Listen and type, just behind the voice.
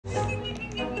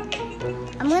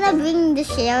gonna bring the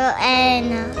shell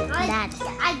and that.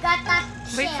 I got that.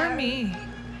 Wait for me.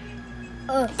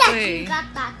 Oh. Wait. Got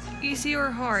that. Easy or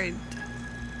hard?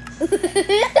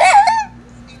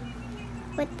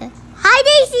 What the? Hi,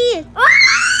 Daisy!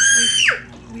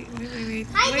 Wait.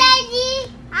 Hi, Wait.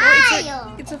 Daddy. Oh,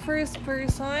 Hi. it's a first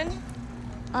person.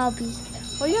 Obby.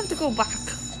 Oh, you have to go back.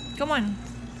 Come on.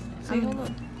 Say hello.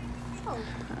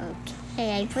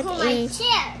 Okay, I put Oh, my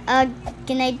chair.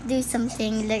 can I do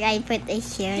something? Like I put a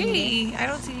shell in there. Hey, I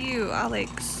don't see you,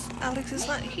 Alex. Alex is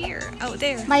not here. Oh,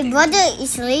 there. My brother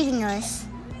is leaving us.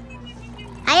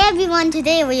 Hi everyone,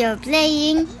 today we are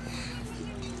playing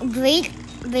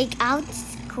Breakout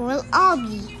School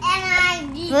Obby. And I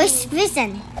did. First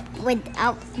prison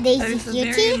without That Daisy is a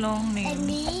very Cutie long And name.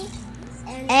 me.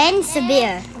 and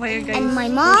Sabir. Why are you guys And my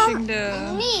mom. pushing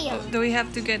the... Me. Oh, do we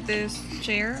have to get this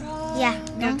chair? Yeah,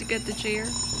 We have to get the chair.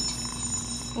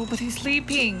 Oh, but he's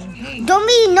sleeping. Hey. don't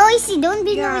be noisy, don't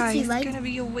be Yeah, noisy, he's right? gonna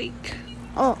be awake.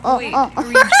 Wait, Oh.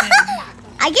 reach him.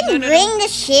 I can No. bring the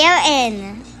shell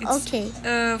in. It's, Okay,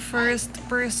 first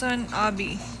person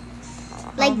obby.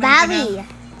 like am I Barry. gonna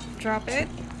Drop it.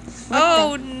 What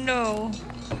Oh no.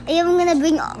 I'm gonna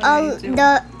bring are all you doing?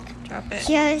 the Drop it.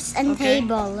 chairs and Okay.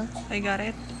 table. I got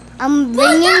it. I'm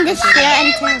bringing the chair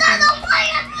and table.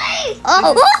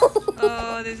 Oh!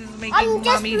 Oh, this is making I'm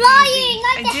just mommy flying dizzy.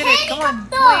 like I a did it. Come on.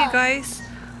 helicopter. Come on, you guys.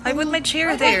 I put my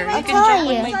chair there. You can saw jump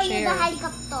you. on my Show you the chair.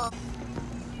 helicopter.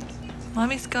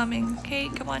 Mommy's coming. Okay,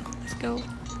 come on. Let's go.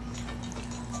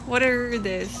 What are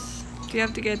this? Do you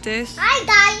have to get this? Hi,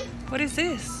 guys. What is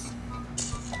this?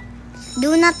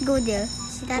 Do not go there.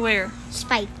 See that? Where?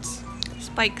 Spikes.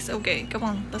 Spikes. Okay, come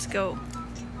on. Let's go.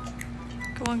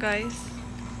 Come on, guys.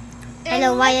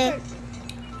 Hello, why?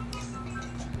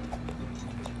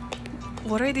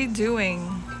 What are they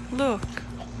doing? Look.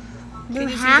 They're Can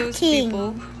you see those hacking.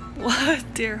 people? What?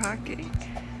 They're hacking?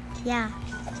 Yeah,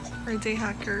 Are they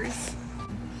hackers?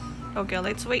 Okay,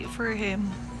 let's wait for him.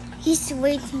 he's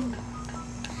waiting.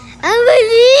 I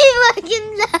believe I can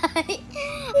fly.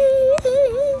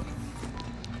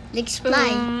 Let's fly.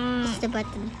 Push the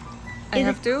button. I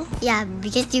have to? Yeah,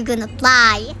 because you're gonna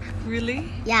fly. Really?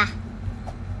 Yeah.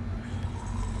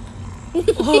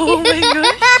 Oh my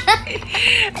gosh.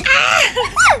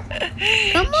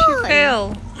 Come She on. fell.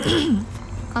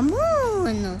 Come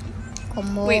on.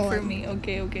 Come on. Wait for me.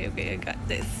 Okay, I got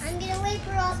this. I'm gonna wait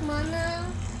for us, Mama.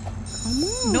 Come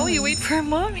on. No, you wait for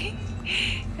mommy.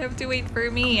 You have to wait for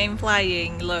me. I'm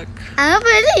flying. Look. I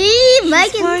believe I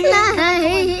She's can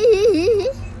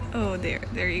fly. Oh,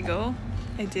 there you go.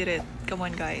 I did it. Come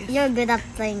on, guys. You're good at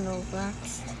playing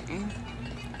Roblox.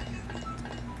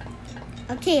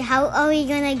 Okay, how are we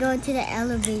gonna go to the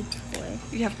elevator?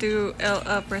 You have to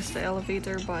press the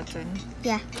elevator button.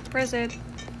 Yeah. Press it.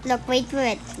 Look, wait for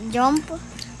it. Jump.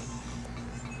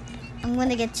 I'm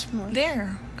gonna get smooth.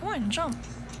 There. Come on, jump.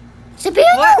 Sabir,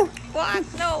 What? no! What?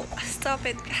 No. Stop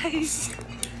it, guys.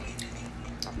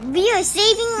 We are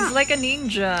saving. He's like a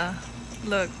ninja.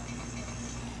 Look.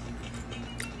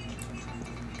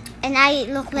 And I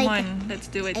look Come like. on. Let's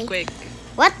do it Hey. quick.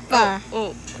 What the?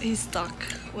 Oh, he's stuck.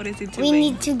 What is he doing? We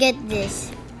need to get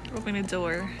this. Open the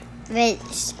door. Wait,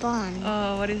 spawn.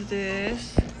 Oh, what is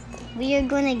this? We are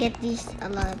gonna get these a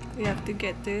lot. We have to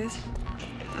get this.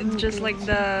 It's just like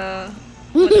the...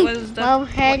 What was that?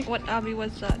 Bobhead. What Abby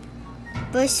was that?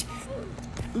 First,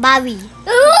 Bobby.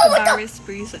 The Barris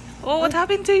prison. Oh, what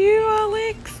happened to you,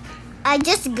 Alex? I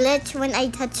just glitched when I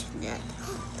touched that.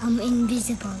 I'm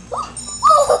invisible.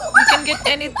 You can get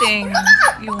anything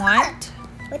you want.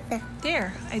 What the?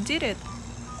 There, I did it.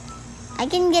 I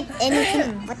can get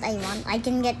anything what I want. I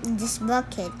can get this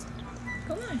bucket.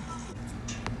 Come on.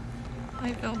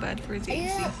 I felt bad for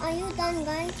Daisy. Are you done,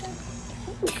 guys?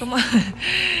 Come on.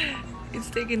 It's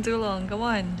taking too long. Come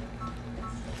on.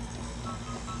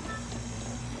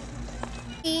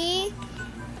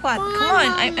 What? Come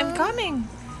on. I'm coming.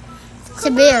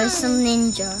 Sabir is a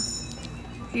ninja.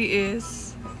 He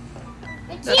is.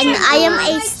 That's And my I am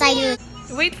goal. a stylist.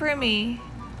 Wait for me.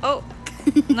 Oh,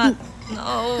 not.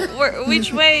 No.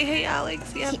 Which way? Hey,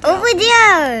 Alex. You have to Over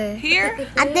there! Here?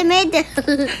 At the middle.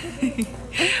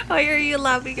 Why are you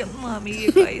laughing at mommy?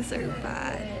 You guys are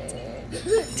bad.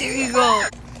 There you go.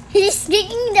 He's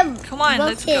taking the Come on,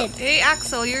 let's go. bucket. Hey,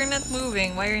 Axel, you're not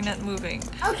moving. Why are you not moving?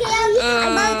 Okay,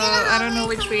 I don't know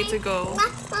which way to go.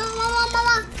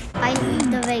 Mama. I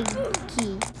need the right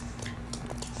key.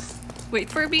 Wait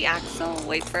for me, Axel.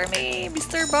 Wait for me,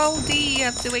 Mr. Baldy.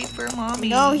 You have to wait for mommy.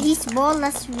 No, he's bald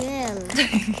as well.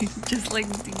 Just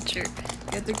like the teacher.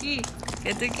 Get the key.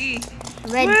 Get the key.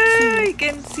 Red I key.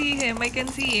 can see him. I can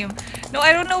see him. No,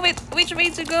 I don't know which way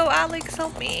to go. Alex,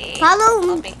 help me. Follow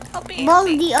Help me. Help me. Help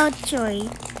me. Baldi Ochoy.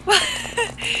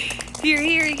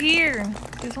 Here.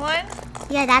 This one?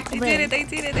 Yeah, that I way. did it.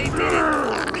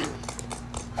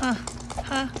 Huh.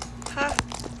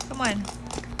 Come on.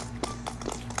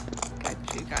 Got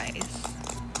you guys.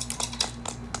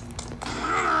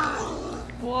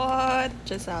 What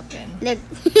just happened? Look,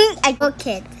 I took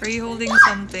it. Are you holding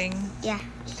something? Yeah.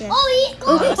 Sure. Oh, he's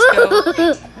Come on, going.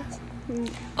 let's go.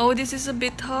 Oh, this is a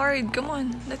bit hard. Come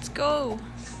on, let's go.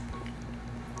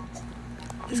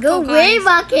 Let's Go go, away, guys.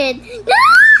 Bucket. No!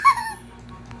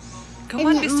 Come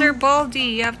on, Mr.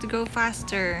 Baldi. You have to go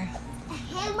faster.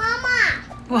 Hey, Mama.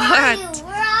 What?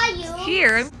 Where are you?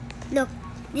 Here. Look,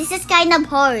 this is kind of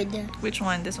hard. Which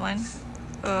one? This one?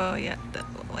 Oh, yeah. That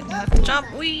one. You have to jump.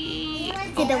 Wee.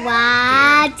 To the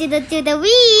what? To the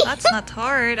wee. That's not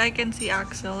hard. I can see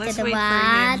Axel. Let's To the wait for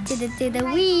what? him. To the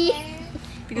wee.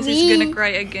 Because Wee. he's gonna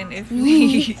cry again if Wee.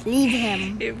 we Leave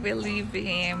him. if we leave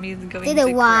him. He's going To to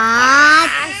the cry.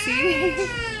 what? See?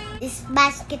 It's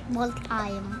basketball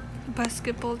time.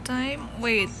 Basketball time.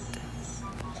 Wait.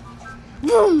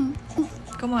 Boom.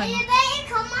 Come on. Hey, baby,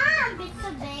 come on. It's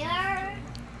a bear.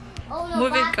 Oh, no,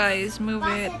 Move it, guys. Move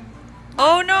it.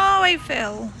 Oh no! I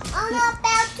fell. Oh, no,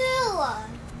 bear too.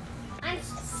 I'm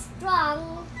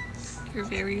strong. You're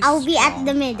very I'll be at strong.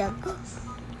 the middle.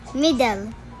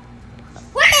 Middle.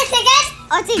 Where is it again?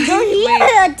 Okay, go Wait.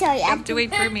 here. Sorry, You have to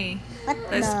wait for me. What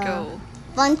Let's the? go.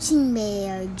 Punching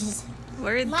bags.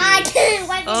 Where are Mike, they?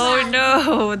 why did Oh I-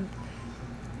 no!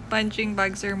 Punching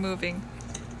bags are moving.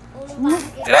 Oh,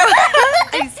 basket.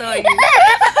 I saw you.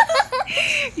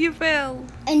 You fell.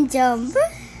 And jump.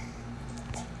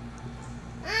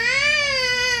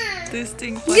 Ah. This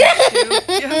thing punched you.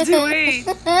 You have to wait.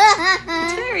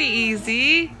 It's very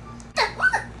easy.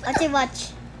 Okay,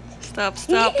 watch. Stop.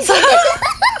 Stop.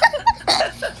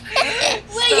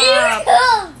 Where you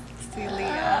go? Silly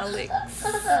Alex.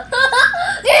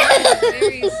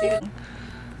 Very silly.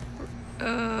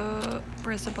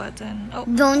 Press a button. Oh,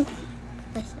 Don't.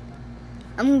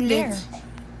 I'm there. glitch.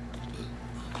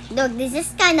 Look, this is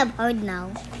kind of hard now.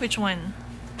 Which one?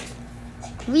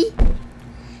 We.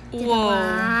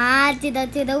 Whoa. To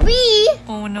the we.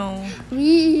 Oh no.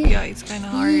 We. Yeah, it's kind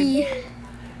of hard. We.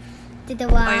 To the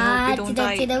what? I hope you don't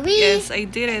die. To the we. Yes, I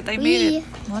did it. I made We. it.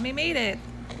 Mommy made it.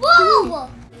 Whoa!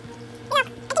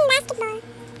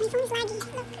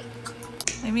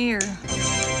 I'm here.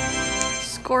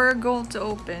 Score a goal to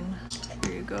open.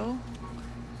 Here you go.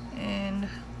 And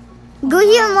Go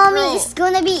here, no, mommy. bro. It's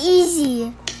gonna be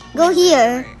easy. Go Wait,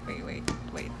 here.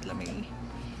 Wait. Let me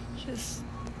just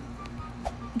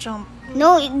jump.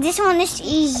 No, this one is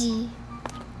easy.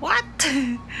 What?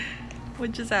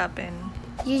 What just happened?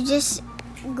 You just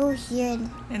go here.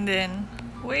 And then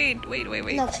wait.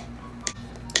 Look,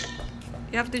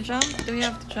 You have to jump? Do we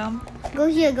have to jump? go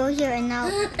here, and now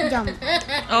jump.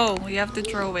 Oh, you have to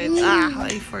throw it. Ah,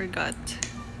 I forgot.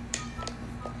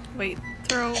 Wait,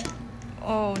 throw.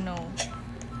 Oh no.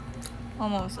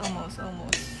 Almost.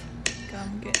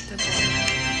 Come get the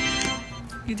ball.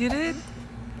 You did it?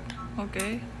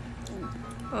 Okay.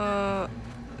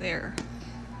 There.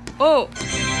 Oh!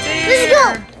 There! Let's go.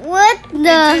 What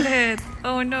I did the? it!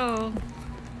 Oh no.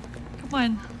 Come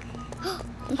on.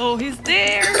 Oh, he's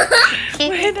there!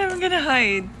 Wait, I'm gonna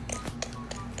hide.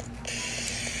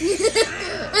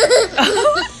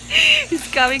 He's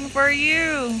coming for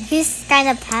you. He's kind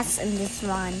of pass in this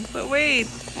one. But wait.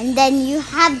 And then you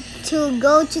have to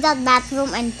go to that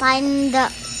bathroom and find the.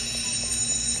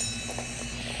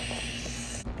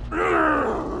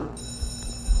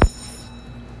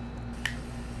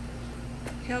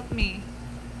 Help me.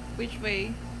 Which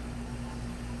way?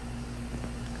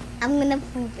 I'm gonna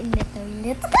poop in the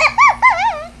toilet.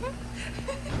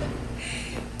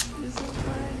 This is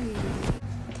funny.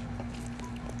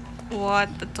 What?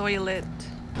 The toilet?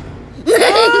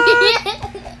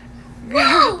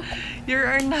 You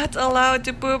are not allowed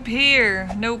to poop here.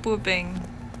 No pooping.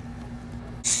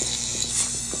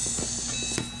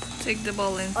 Take the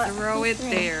ball and throw it this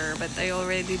way. there, but I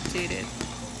already did it.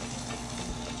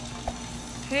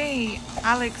 Hey,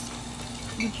 Alex,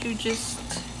 did you just...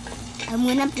 I'm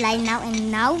gonna fly now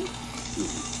and now.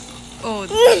 Oh,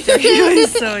 I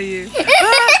saw you.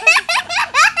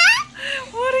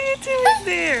 What are you doing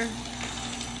there?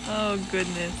 Oh,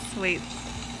 goodness. Wait.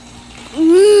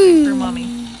 Wait for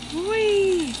mommy.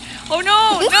 Whee! Oh,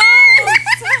 no! No!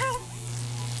 Stop!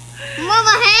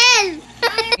 Mama, help!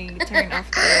 Turn off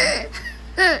the...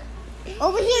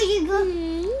 Over here, you go.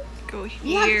 Go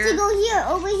You have to here. go here.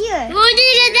 Over here. Go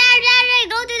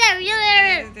to the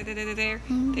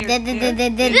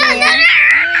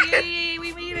Yay,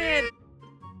 we made it.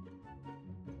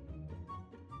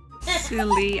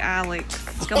 Silly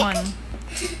Alex. Come on.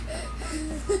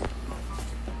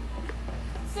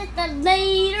 Sit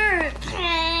later.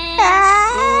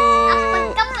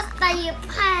 Oh.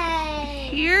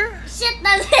 Here? Sit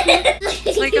later.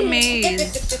 It's like a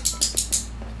maze.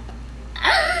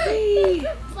 Hey.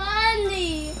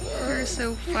 Funny. You're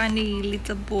so funny,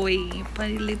 little boy.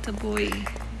 Funny little boy.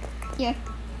 Here.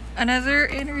 Another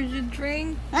energy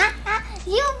drink.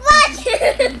 You what?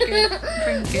 Drink it.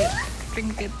 Drink it.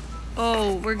 Drink it.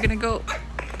 Oh, we're gonna go.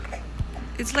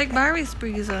 It's like Barry's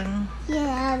prison.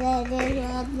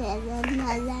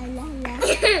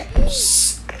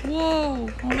 Whoa!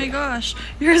 Oh my gosh!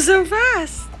 You're so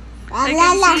fast! I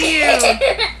can see you!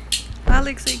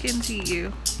 Alex, I can see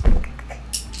you.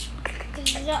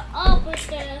 The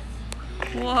opposite.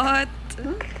 What?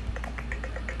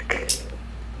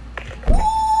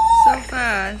 So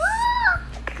fast.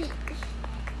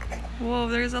 Whoa,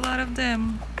 there's a lot of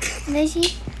them. Does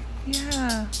she?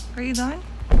 Yeah. Are you done?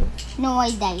 No, I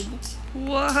died.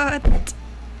 What?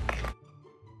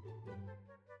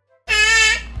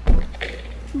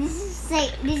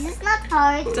 This is not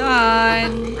hard.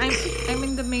 Done. I'm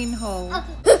in the main hall.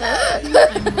 I'm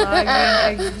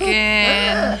lagging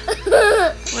again.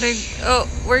 Oh,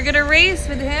 we're gonna race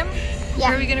with him?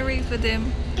 Yeah. Are we gonna race with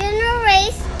him? Gonna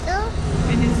race.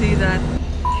 Can you see that?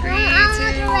 3, 2,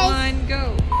 race. 1,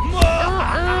 go.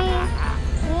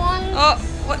 One. Oh,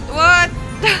 what? What?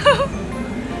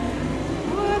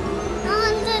 I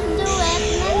want to do it.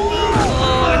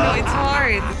 Oh no, it's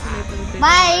hard. It's a little bit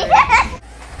Bye. hard.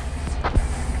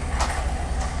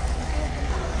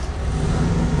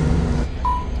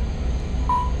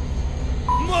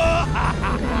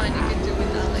 Come on, you can do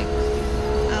it, Alex.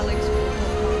 Alex,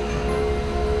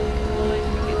 come on, you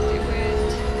can do it.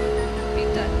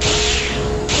 Beat that.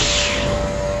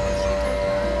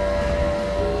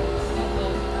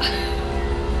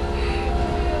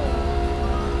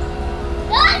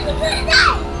 Come on,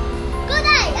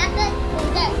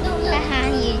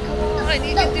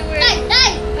 you can do it.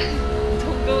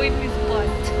 Don't go in his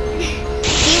butt.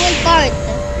 He will fart.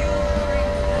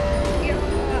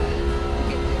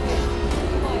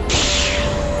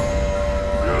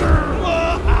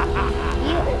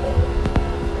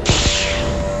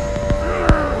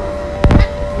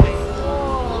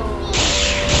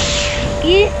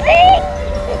 You see?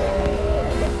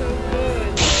 So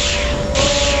good.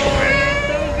 Oh, you're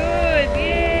so good.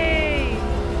 Yay.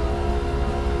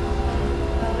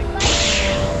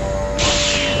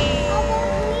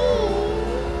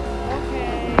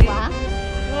 Okay. Wow.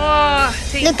 Whoa,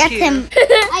 thank Look at you. him.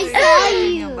 I saw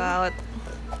you. About.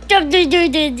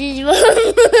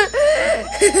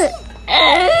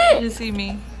 You see me?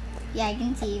 Yeah, I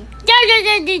can see you.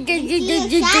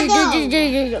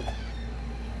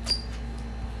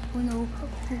 Oh no.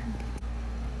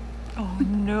 Oh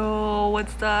no,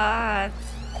 what's that?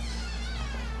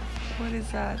 What is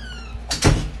that?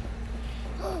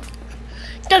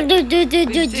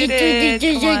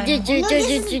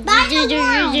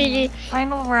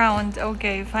 Final round.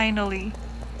 Okay, finally.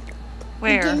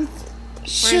 Where? Where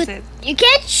is it? You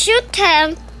can't shoot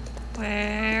him.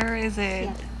 Where is it?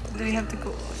 Do we have to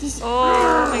go?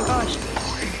 Oh my gosh.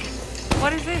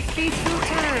 What is this? Speed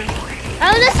scooter. I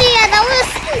want to see it. I want to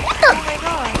see it. Oh my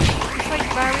gosh. It's like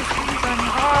Barry's prison.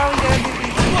 Oh, we gotta do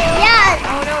this. Yeah.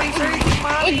 Oh no, he's hurting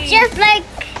mommy. It's just like.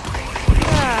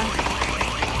 Yeah.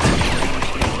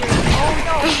 Oh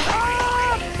no.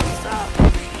 Stop. Stop.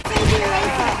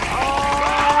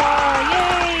 Oh,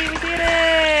 yay. We did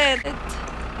it.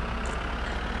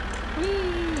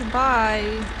 Whee,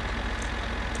 bye.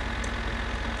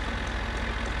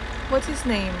 What's his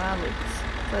name, Alex?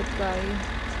 That guy.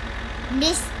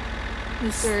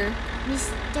 Mr.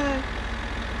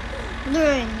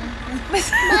 Learn.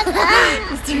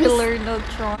 Mr.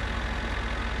 Learnotron.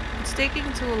 It's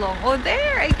taking too long. Oh,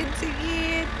 there! I can see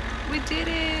it. We did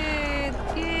it.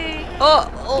 Yay. Oh.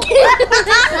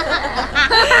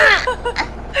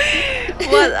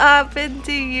 What happened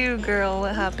to you, girl?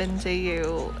 What happened to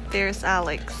you? There's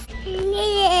Alex.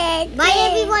 Bye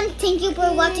everyone. Thank you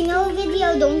for watching our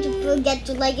video. Don't forget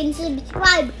to like and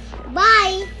subscribe.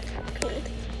 Bye.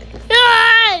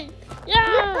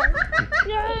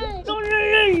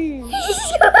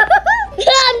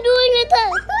 I'm doing it.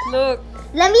 Look.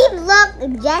 Let me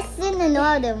vlog Justin and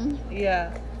Autumn.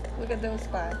 Yeah. Look at those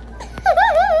spots.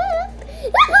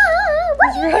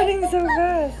 He's running so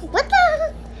fast. What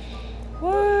the?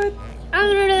 What? I'm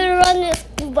gonna run this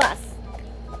school bus.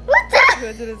 What the?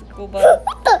 Go to the school bus.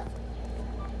 What the?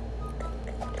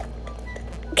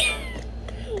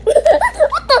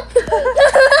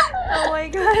 my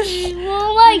gosh.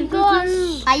 Oh my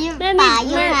gosh.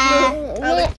 Payo ha.